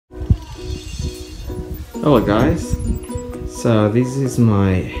Hello guys, so this is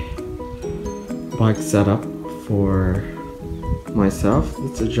my bike setup for myself.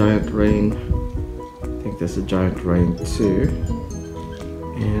 It's a Giant Reign, I think that's a Giant Reign2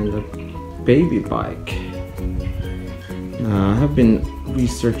 and a baby bike. I have been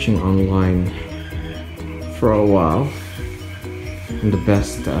researching online for a while and the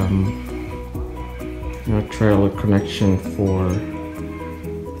best trailer connection for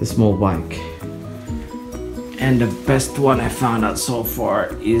the small bike. And the best one I found out so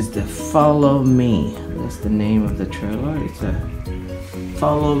far is the FollowMe. That's the name of the trailer. It's a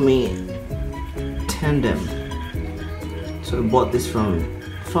FollowMe Tandem. So I bought this from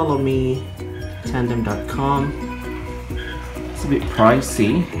FollowMeTandem.com. It's a bit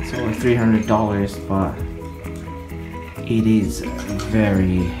pricey. It's over $300, but it is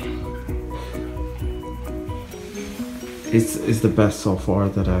very... It's the best so far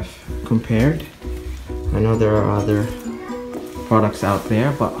that I've compared. I know there are other products out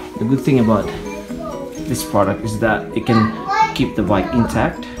there, but the good thing about this product is that it can keep the bike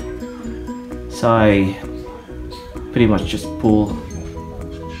intact. So I pretty much just pull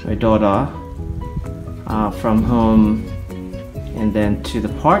my daughter from home and then to the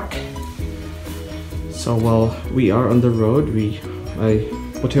park. So while we are on the road, I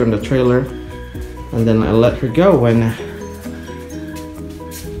put her on the trailer and then I let her go when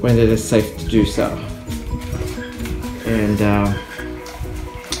it is safe to do so. And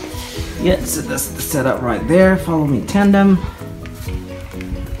yeah, so that's the setup right there. FollowMe Tandem,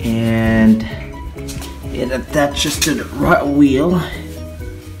 and it attaches to the right wheel.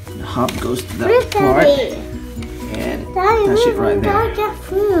 The hub goes to that part, and attach it right there.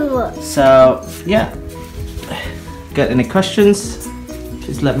 So yeah, got any questions?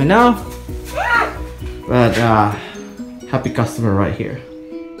 Please let me know. But happy customer right here.